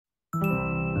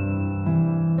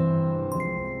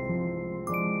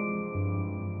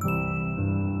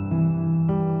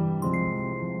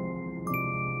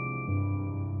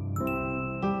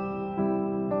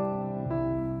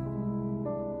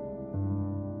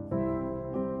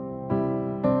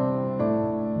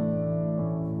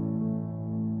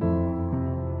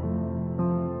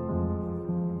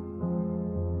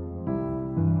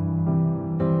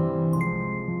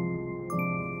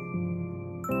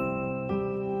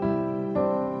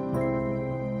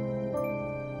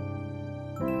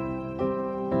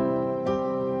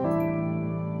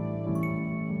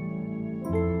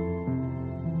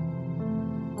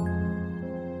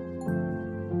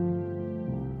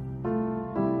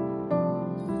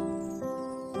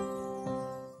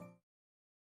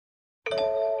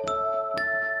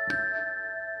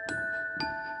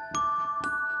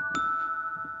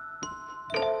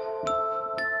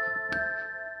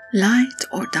Light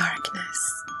or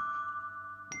darkness?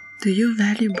 Do you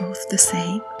value both the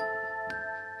same?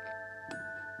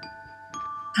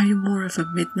 Are you more of a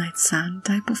midnight sun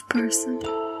type of person?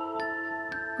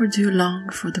 Or do you long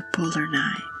for the polar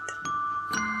night?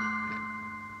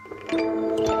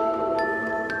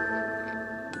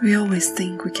 We always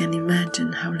think we can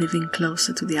imagine how living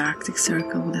closer to the Arctic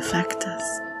Circle would affect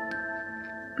us.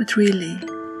 But really,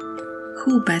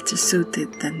 who better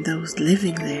suited than those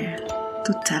living there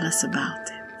to tell us about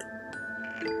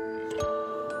it?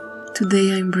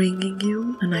 Today I'm bringing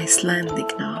you an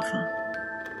Icelandic novel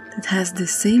that has the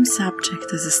same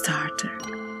subject as a starter,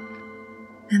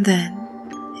 and then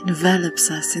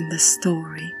envelops us in the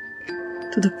story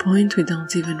to the point we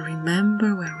don't even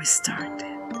remember where we started.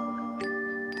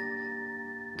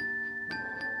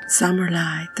 Summer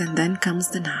Light and Then Comes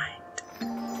the Night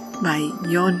by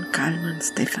Jón Kalman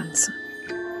Stefánsson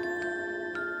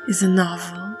is a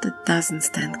novel that doesn't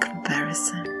stand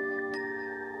comparison.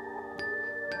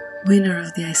 Winner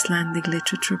of the Icelandic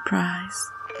Literature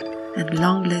Prize and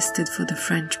longlisted for the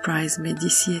French prize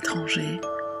Médicis Étrangers,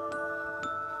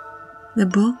 the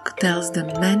book tells the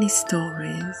many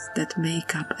stories that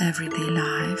make up everyday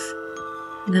life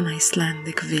in an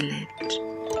Icelandic village,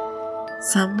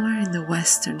 somewhere in the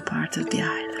western part of the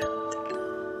island.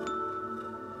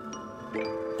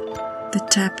 The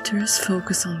chapters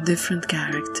focus on different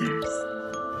characters,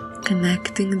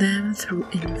 connecting them through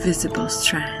invisible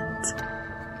strands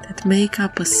that make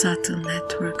up a subtle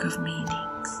network of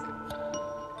meanings.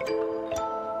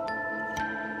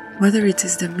 Whether it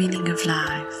is the meaning of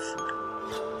life,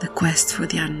 the quest for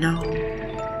the unknown,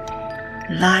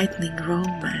 lightning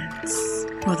romance,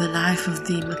 or the life of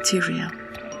the immaterial,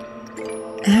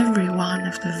 every one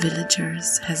of the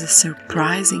villagers has a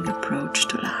surprising approach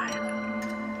to life.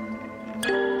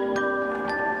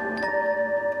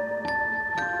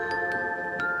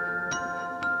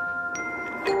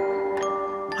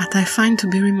 What I find to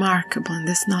be remarkable in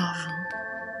this novel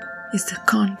is the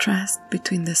contrast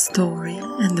between the story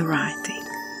and the writing.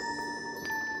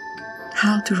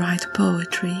 How to write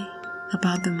poetry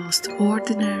about the most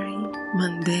ordinary,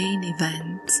 mundane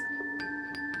events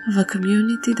of a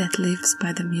community that lives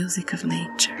by the music of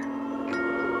nature.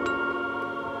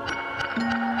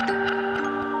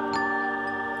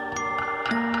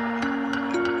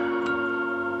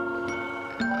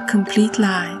 Complete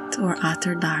light or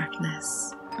utter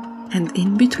darkness, and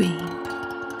in between,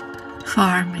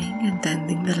 farming and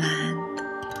tending the land,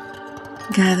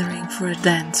 gathering for a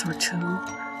dance or two,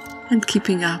 and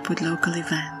keeping up with local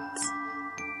events.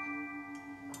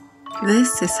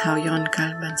 This is how Jón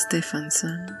Kalman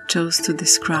Stefánsson chose to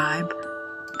describe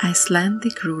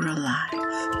Icelandic rural life.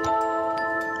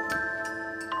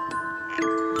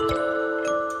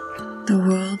 The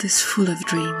world is full of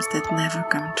dreams that never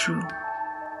come true.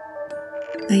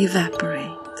 They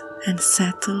evaporate and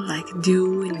settle like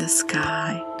dew in the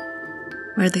sky,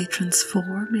 where they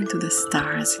transform into the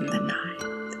stars in the night.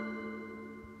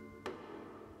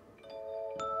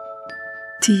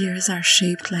 Tears are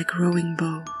shaped like rowing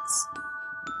boats.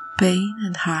 Pain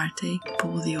and heartache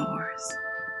pull the oars.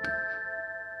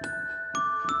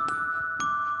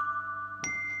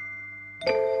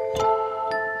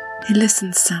 He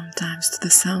listens sometimes to the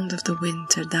sound of the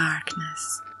winter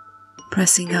darkness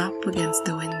pressing up against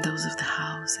the windows of the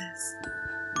houses.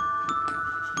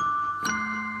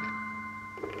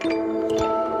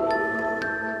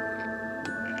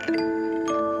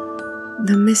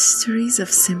 The mysteries of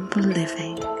simple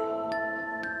living,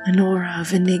 an aura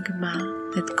of enigma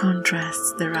that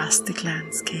contrasts the rustic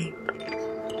landscape,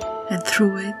 and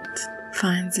through it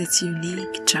finds its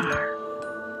unique charm.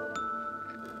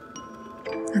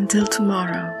 Until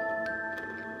tomorrow,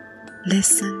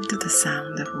 listen to the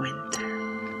sound of winter.